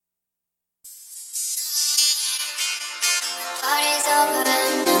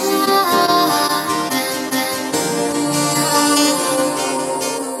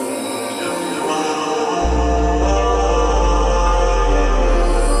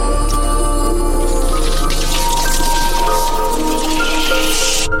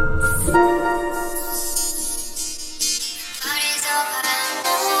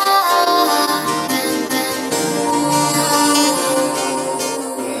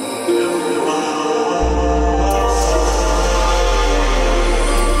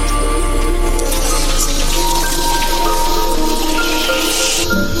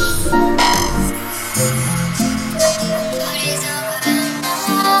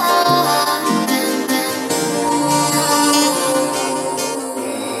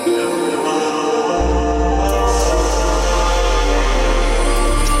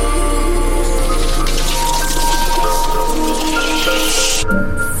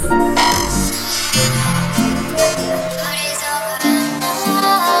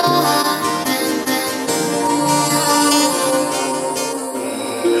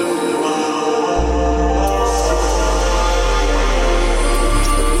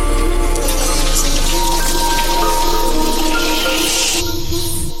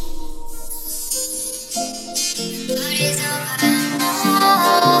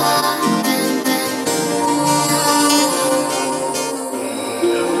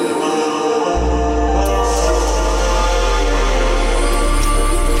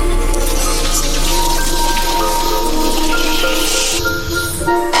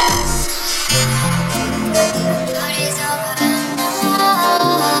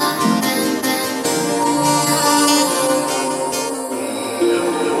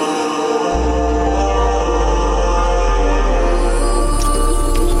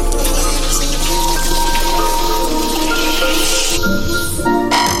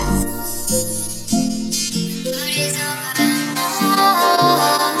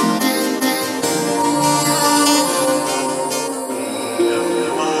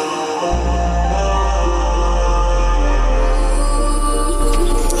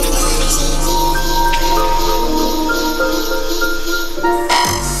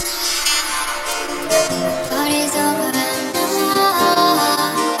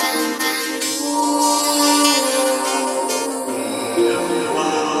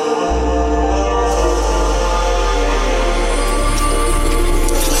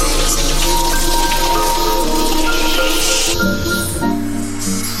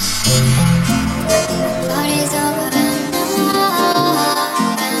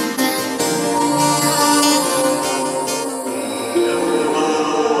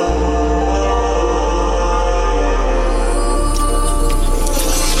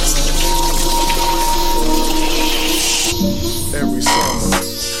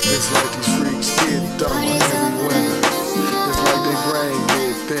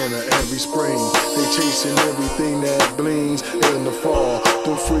spring. They chasing everything that blings in the fall.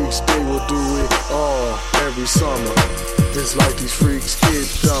 Them freaks, they will do it all every summer. It's like these freaks get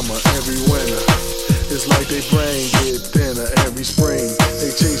dumber every winter. It's like they brain get thinner every spring. They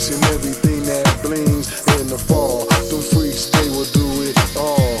chasing everything that blings in the fall. Them freaks, they will do it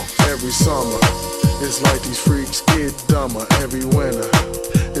all every summer. It's like these freaks get dumber every winter.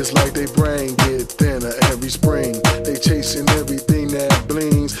 It's like they brain get thinner every spring. They chasing everything that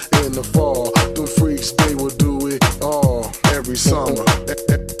blings in the fall. Them freaks, they will do it all every summer.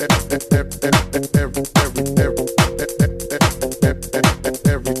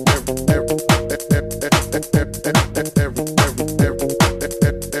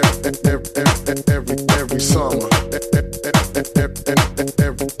 Every summer.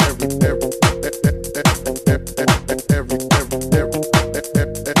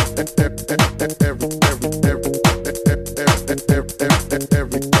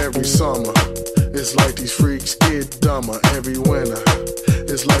 Every summer. It's like these freaks get dumber every winter.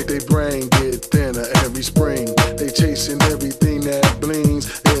 It's like they brain get thinner every spring. They chasing everything that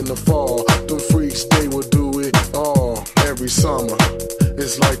blings in the fall. Them freaks, they will do it all every summer.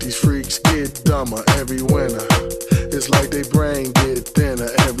 It's like these freaks get dumber every winter. It's like they brain get thinner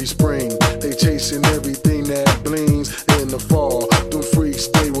every spring. They chasing everything that blings in the fall. Them freaks,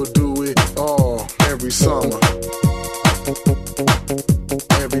 they will do it all every summer.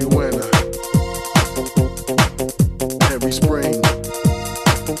 Every winter. Every spring.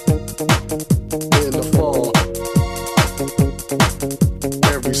 In the fall.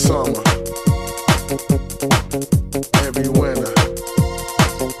 Every summer. Every winter.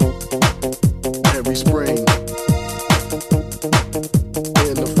 Every spring.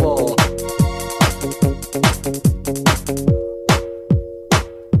 In the fall.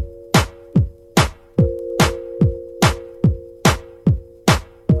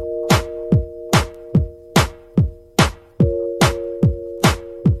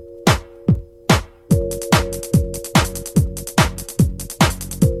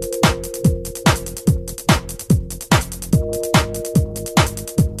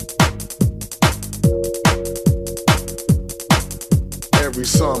 Every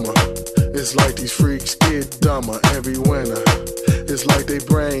summer. It's like these freaks get dumber every winter. It's like they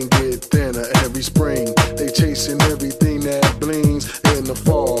brain get thinner every spring. They chasing everything that blings in the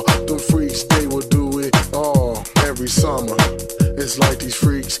fall. Them freaks, they will do it all every summer. It's like these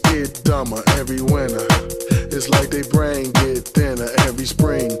freaks get dumber every winter. It's like they brain get thinner every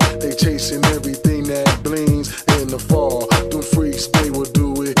spring. They chasing everything that blings in the fall. Them freaks, they will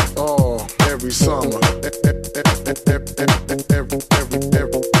do it all every summer.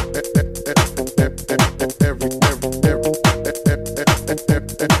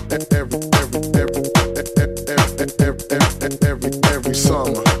 Every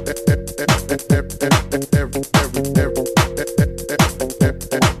summer.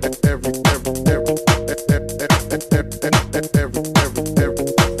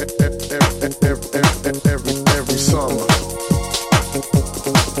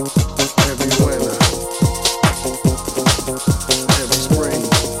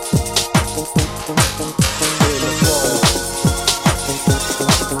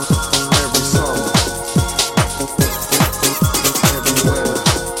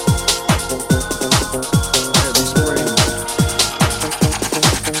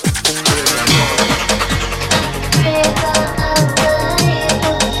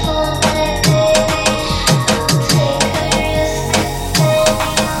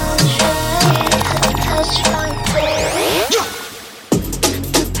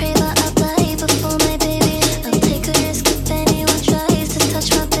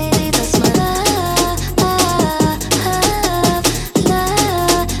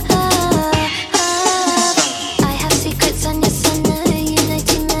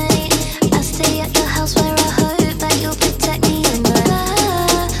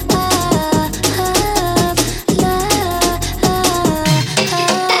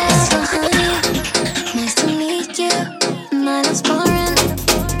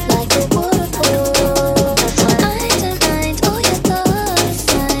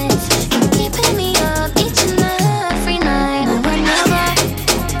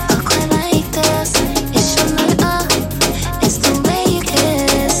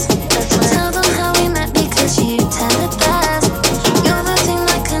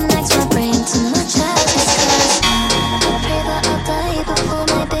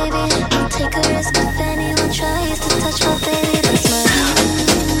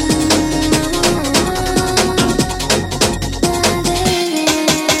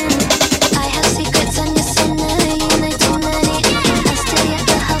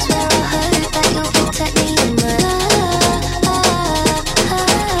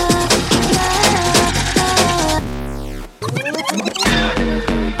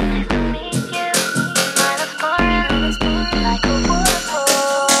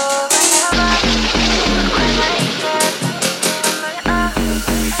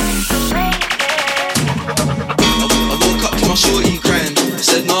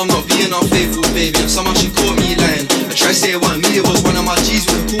 baby, and somehow she caught me lying. I tried to say it wasn't me, it was one of my G's,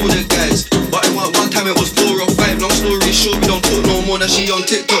 we could call the guys. But it wasn't one time, it was 4 or 5. Long story short, we don't talk no more. Now she on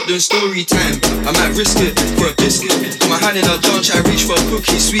TikTok doing story time. I might risk it for a biscuit. Put my hand in her jar, try to reach for a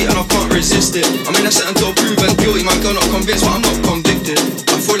cookie, sweet and I can't resist it. I mean, I said until proven guilty, my girl not convinced, but I'm not convicted.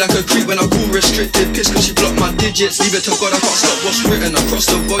 I feel like a creep when I call restricted. Piss cause she blocked my digits. Leave it to God, I can't stop what's written.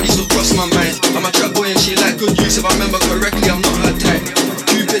 Across the bodies, across my mind. I'm a trap boy and she like good use. If I remember correctly, I'm not her type.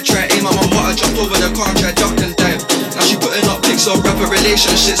 Cupid try aim at my heart, I jumped over the car and tried duck and dive. Now she putting up pics of rapper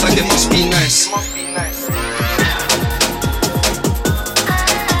relationships like it must be nice.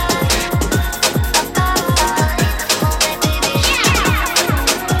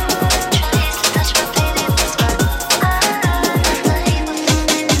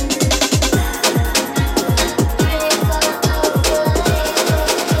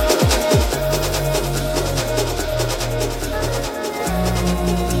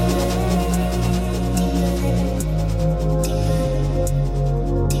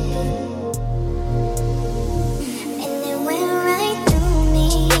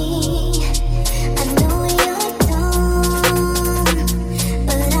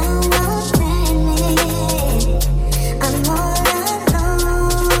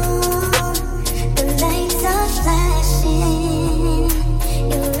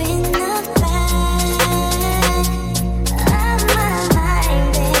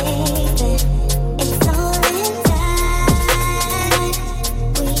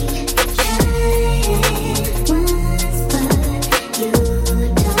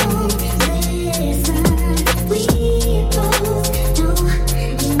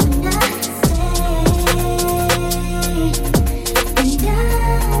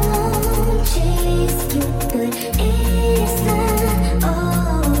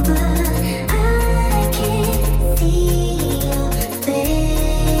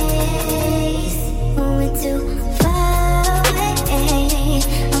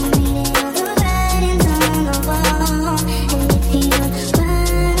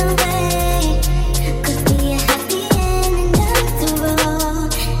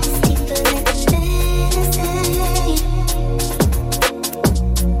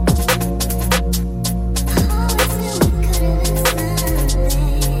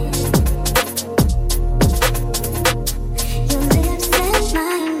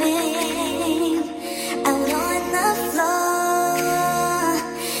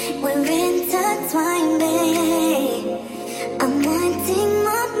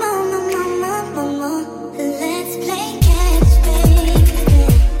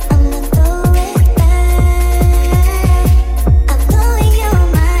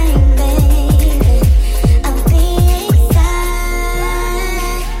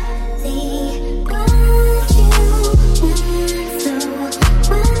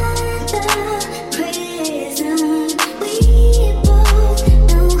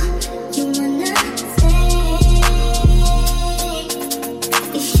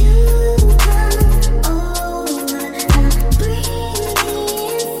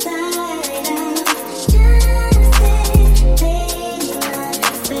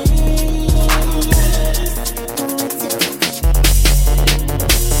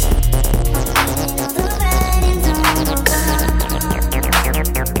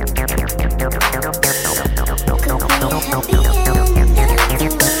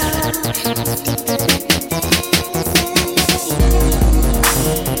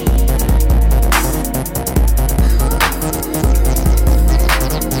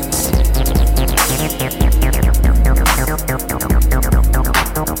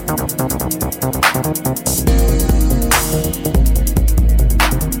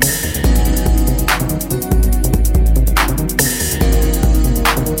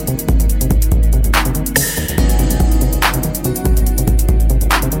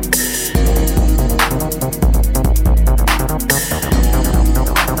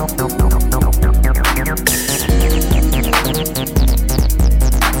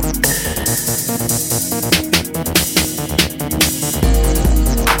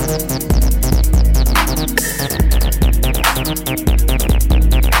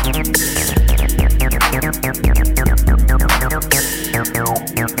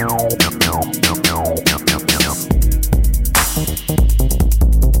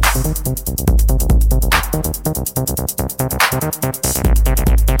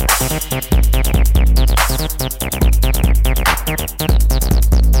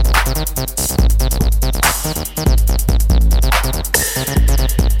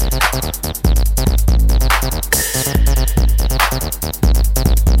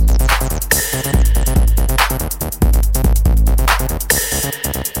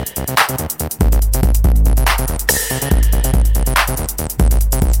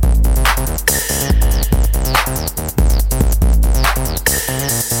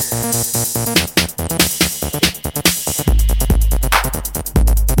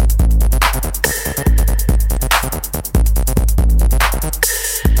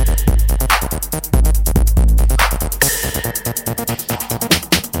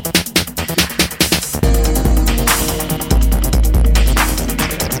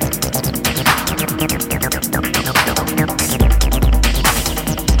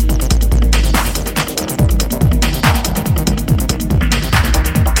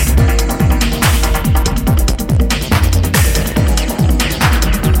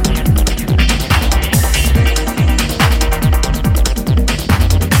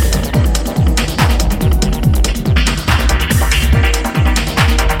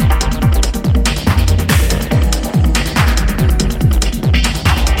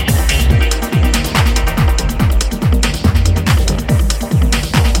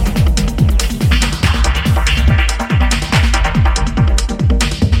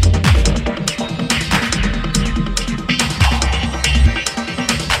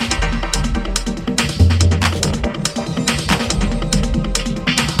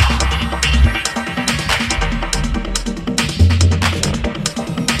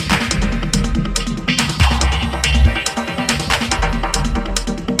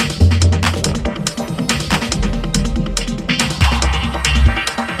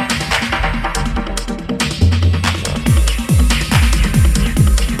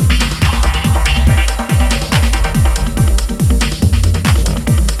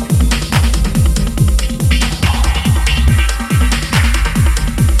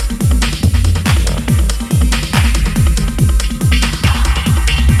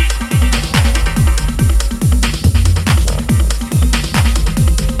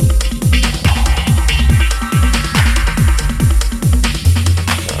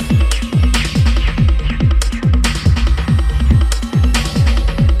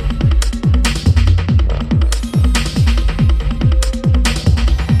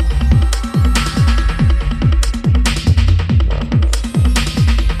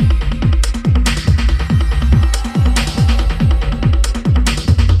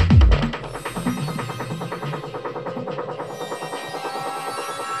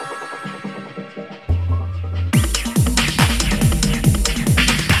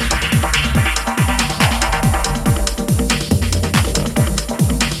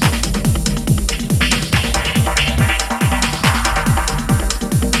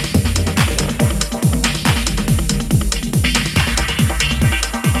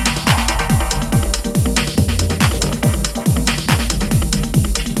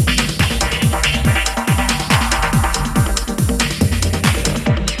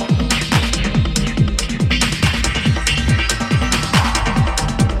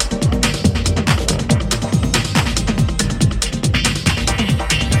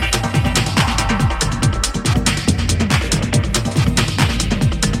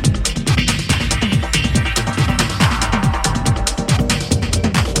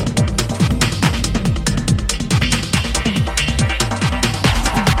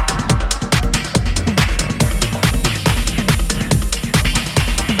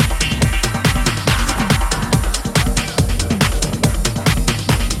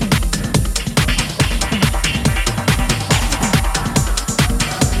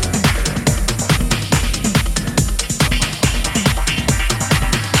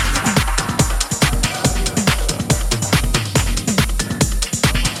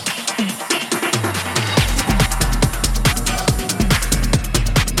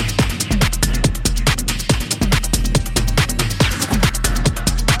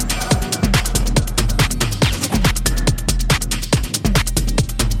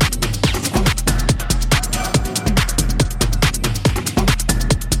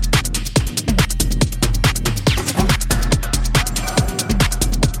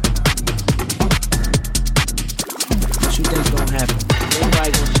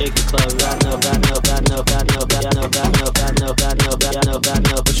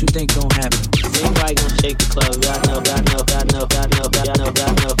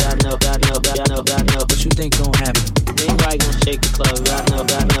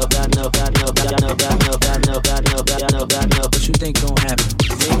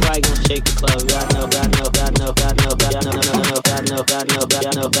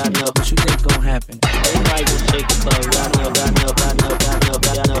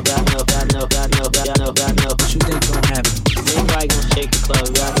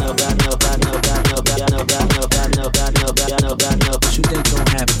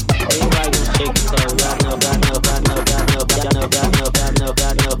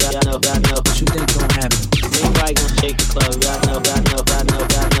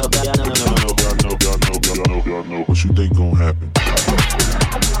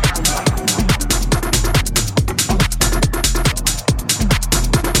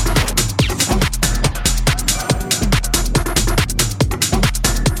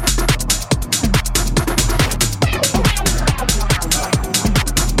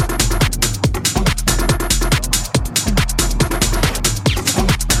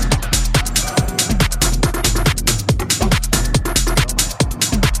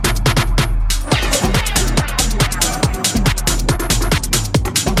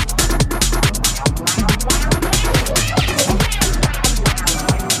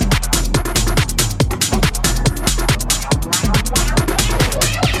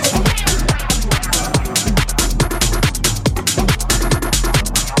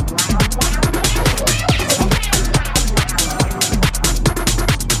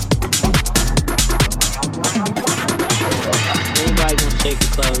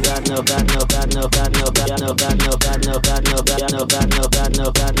 Anybody gon' shake the club? Anybody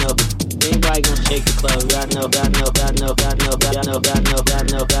gon'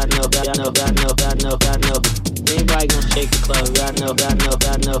 shake the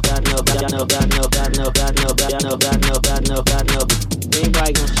club?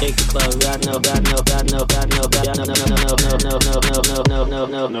 Anybody gon' shake the club?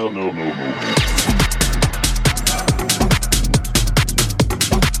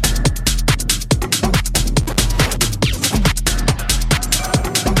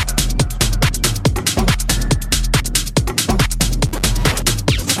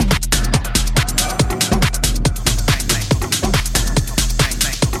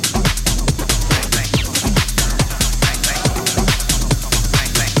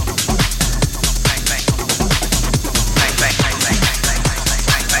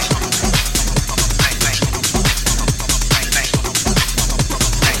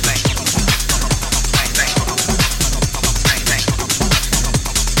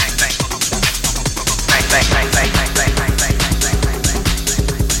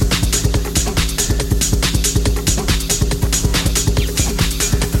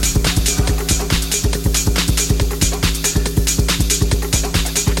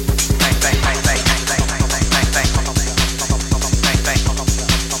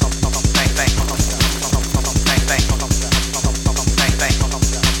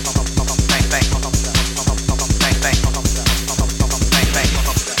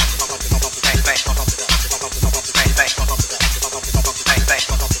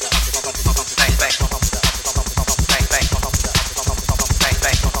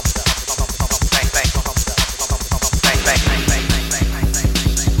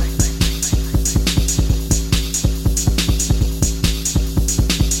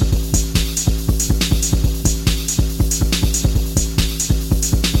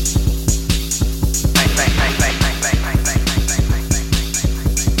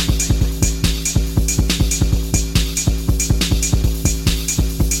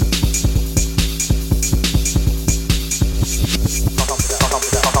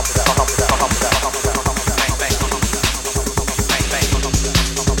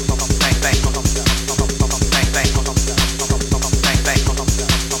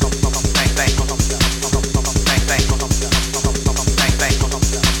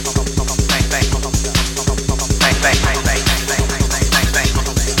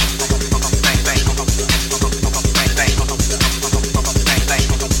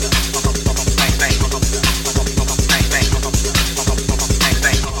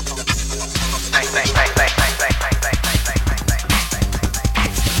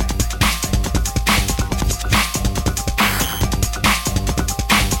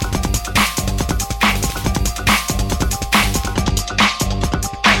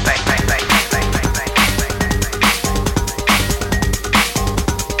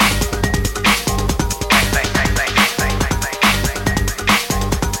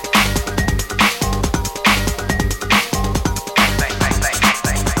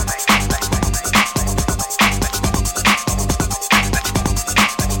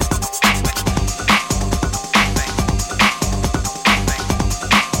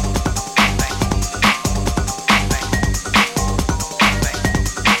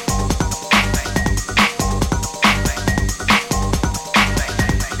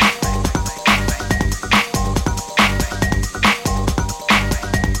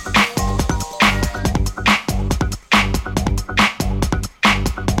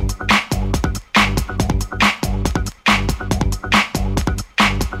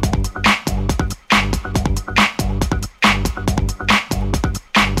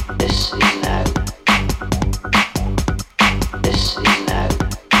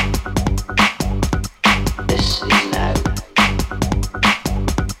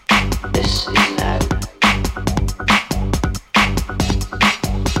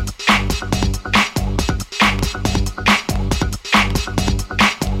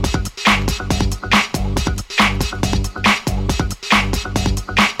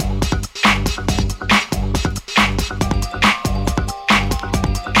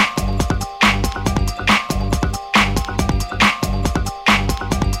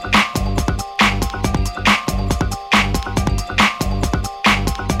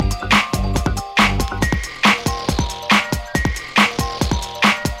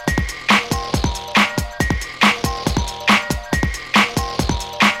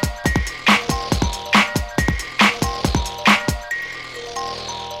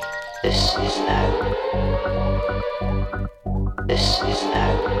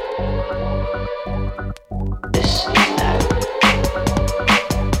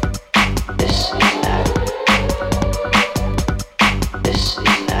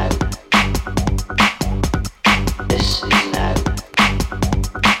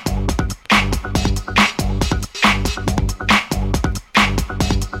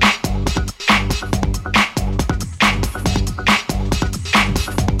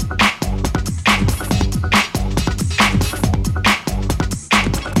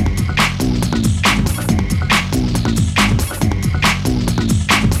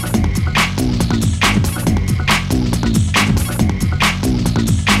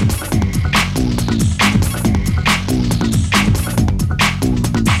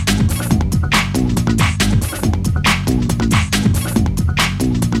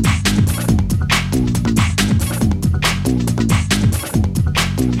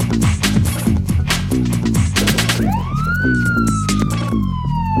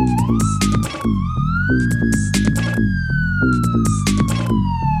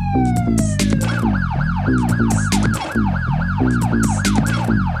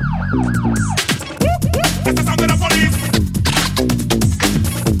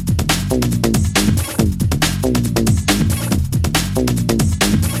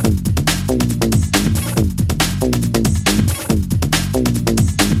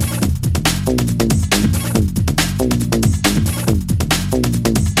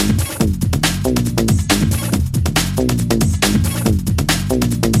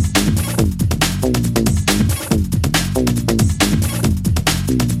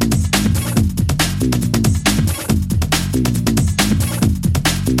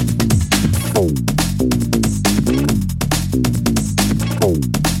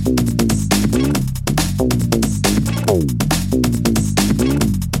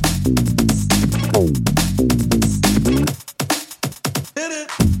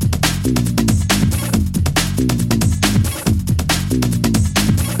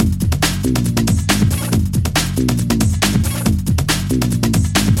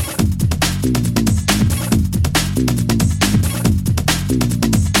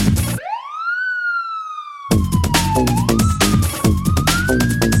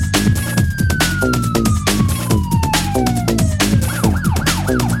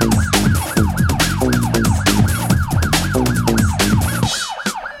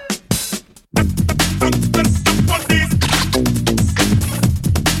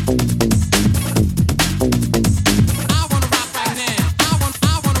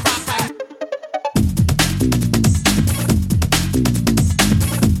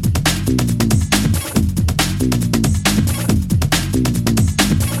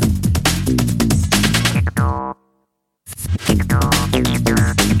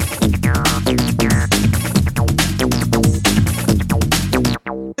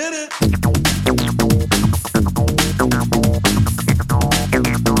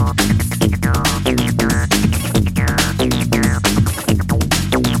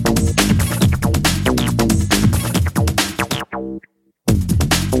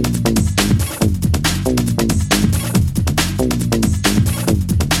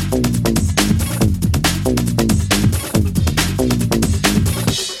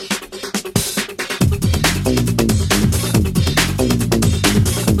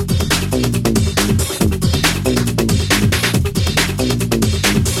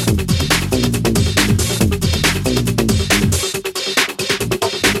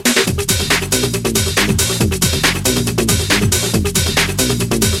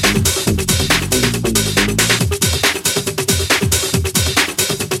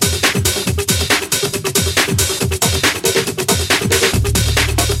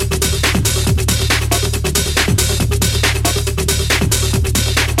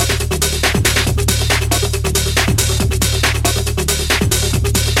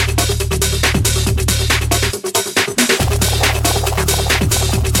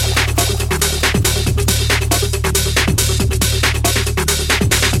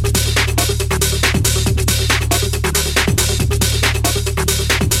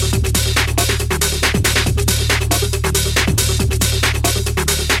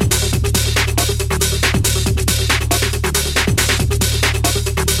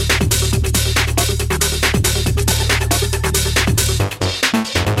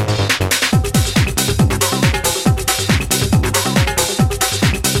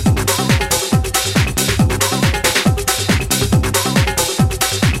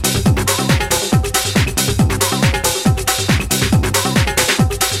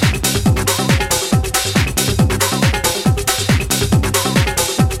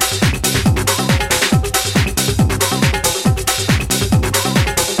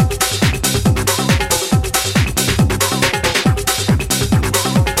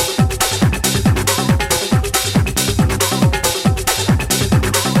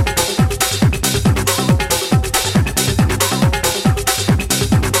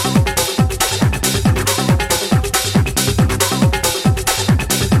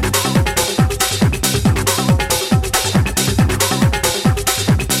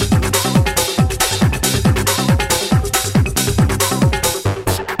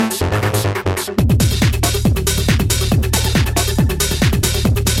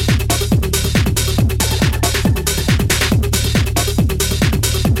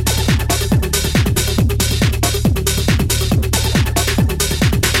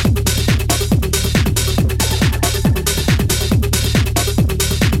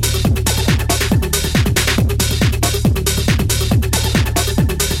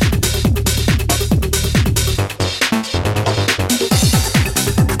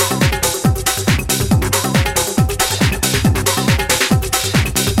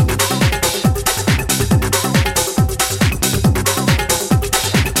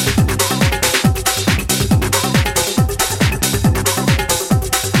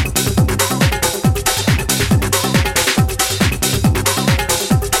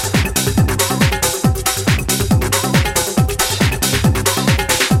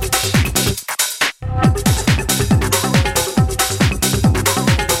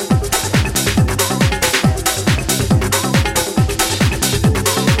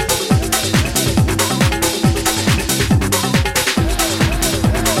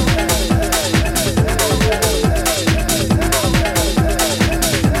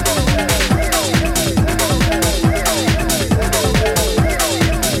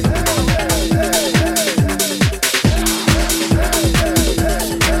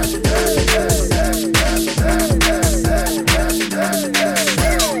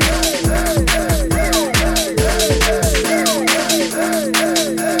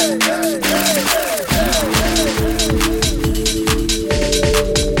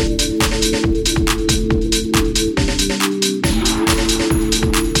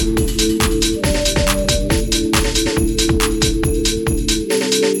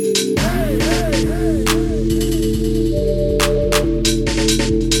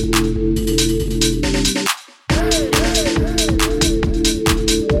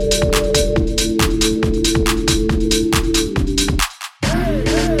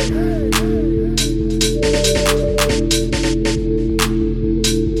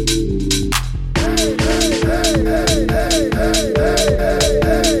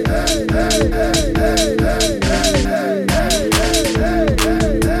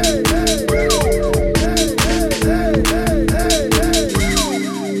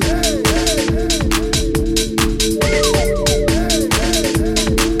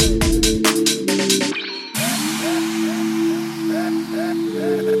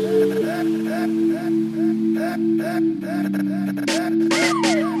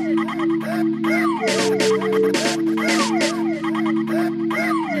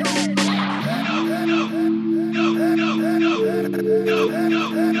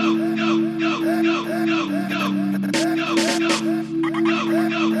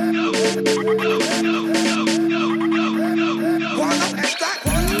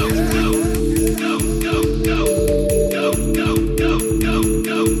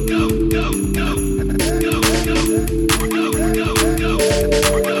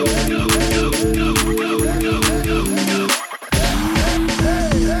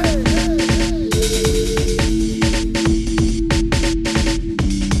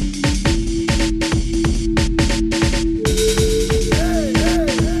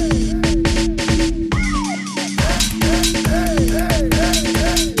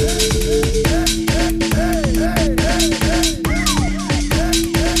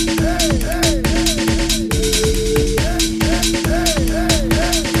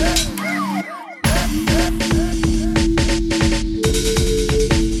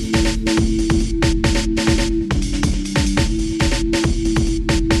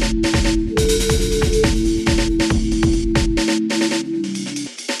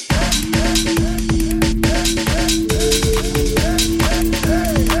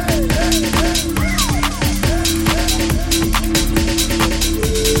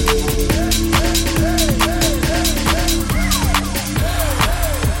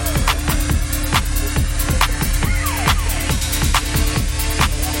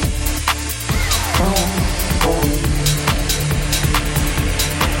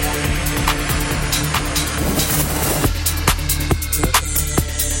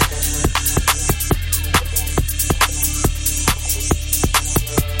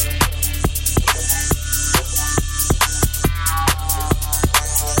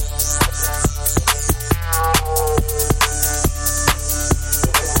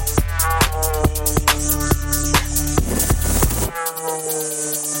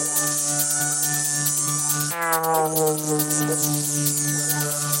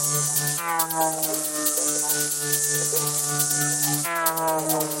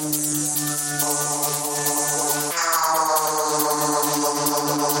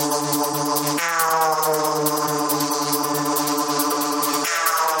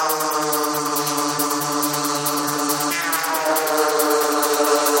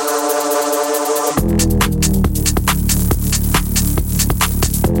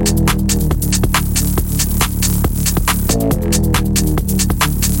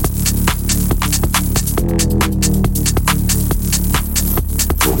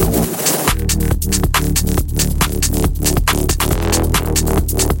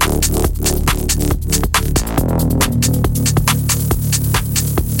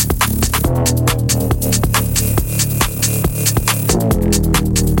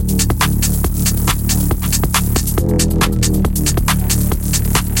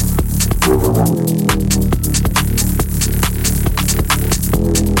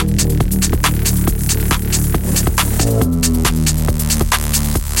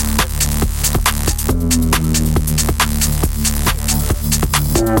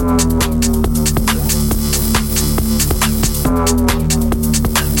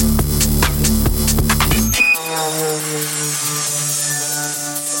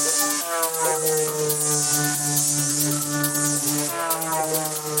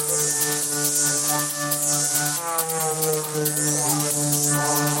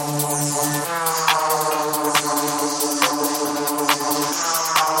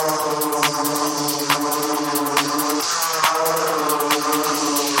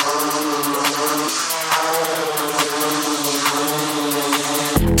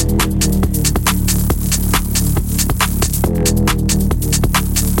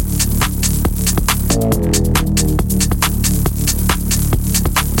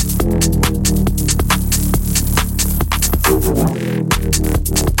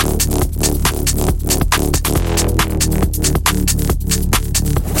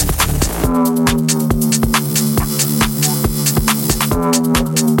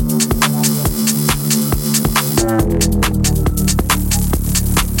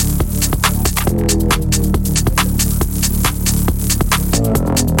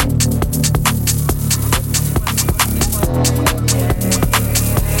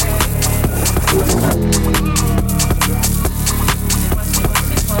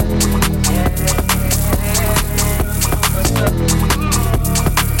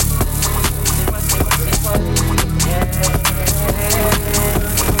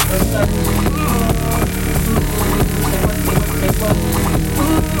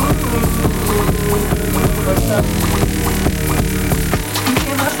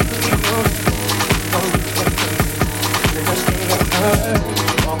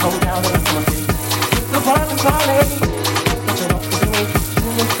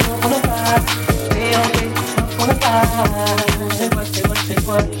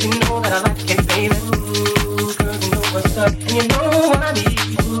 You know that I like it, baby. Ooh, girl, you know what's up, and you know what I need.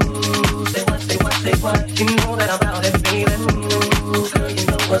 Ooh, say what, say what, say what. You know that I'm about it, baby. Ooh, girl, you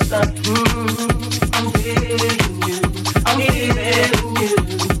know what's up. I'm feeling you, I'm feeling you.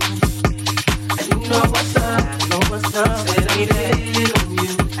 And you know what's up, I know what's up. Said I'm feeling you,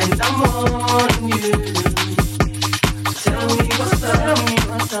 and I'm wanting you. Tell me what's up,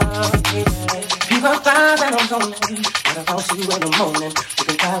 baby. You got thighs and I'm zoning. What about you in the morning? You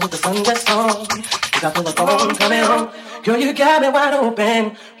can cry with the sun that's on. You got the phone coming home. Girl, you got me wide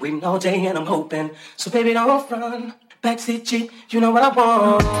open. Waiting all day and I'm hoping. So baby, don't run. Backseat cheap, you know what I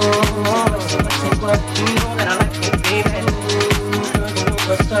want. Say what, you know that I like it, baby. Girl, you know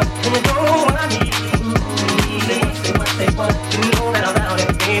what's up, and you know what I need. Say what, say what, you know that I'm out it,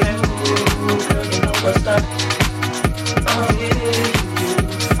 baby. Girl, you know what's up. Oh yeah,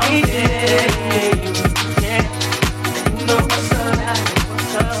 oh yeah, yeah. You know what's up,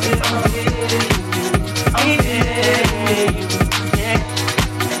 what's up. Oh yeah, oh yeah, yeah.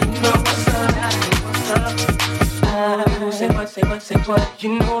 You know what's up, what's up. Say what, say what, say what. You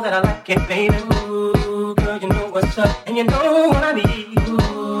know that I like it, baby. Ooh, girl, you know what's up, and you know what I need.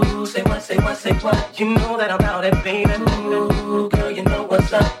 Ooh, say what, say what, say what. You know that I'm about it, baby. Ooh, girl, you know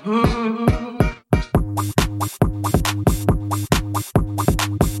what's up.